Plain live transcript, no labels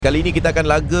Kali ini kita akan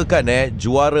lagakan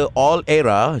juara All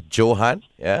Era Johan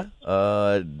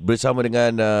bersama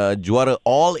dengan juara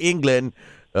All England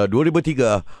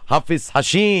 2003 Hafiz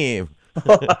Hashim.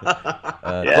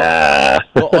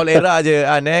 Kau All Era je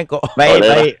kau.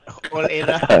 Baik. All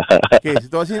Era. Okey,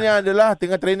 situasinya adalah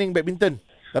tengah training badminton.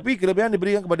 Tapi kelebihan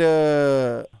diberikan kepada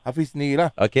Hafiz sendiri lah.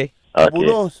 Okey. 10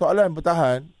 soalan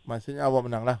bertahan, maksudnya awak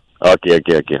menang lah. Okey.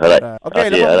 Alright.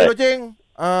 Okey, lepas loceng.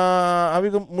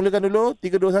 Hafiz mulakan dulu.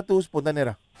 3, 2, 1, Spontan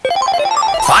era.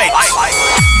 Fight!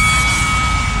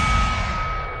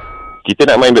 Kita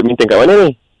nak main badminton kat mana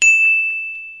ni?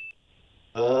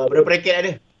 Berapa raket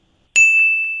ada?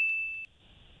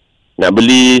 Nak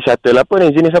beli shuttle apa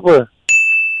ni? Jenis apa?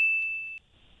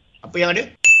 Apa yang ada?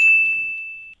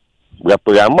 Berapa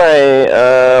ramai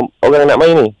orang nak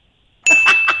main ni?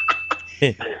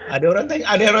 Ada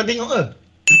orang tengok ke?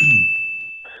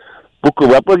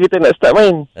 Pukul berapa kita nak start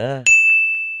main?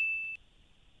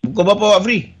 Pukul berapa awak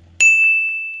free?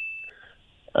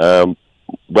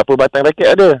 Berapa batang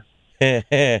raket ada?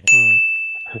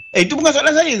 Itu bukan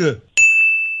soalan saya ke?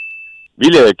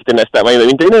 Bila kita nak start main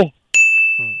badminton ni?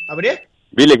 Apa dia?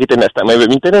 Bila kita nak start main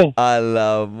badminton ni?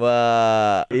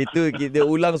 Alamak. Itu kita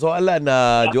ulang soalan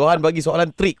lah. Johan bagi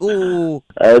soalan trik.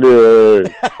 Aduh,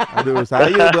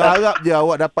 saya berharap je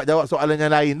awak dapat jawab soalan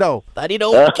yang lain tau. Tadi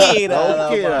dah okey dah.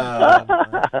 Okey lah.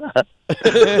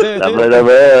 tak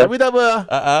apa. Tapi tak apa.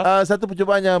 Satu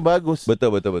percubaan yang bagus.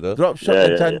 Betul. Drop shot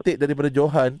yang cantik daripada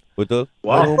Johan. Betul.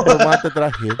 Merumpah mata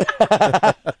terakhir.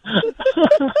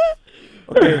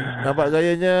 Okey, nampak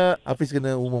gayanya Hafiz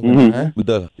kena umumkan.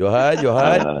 Betul. Johan.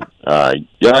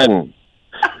 Johan,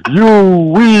 you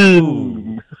win.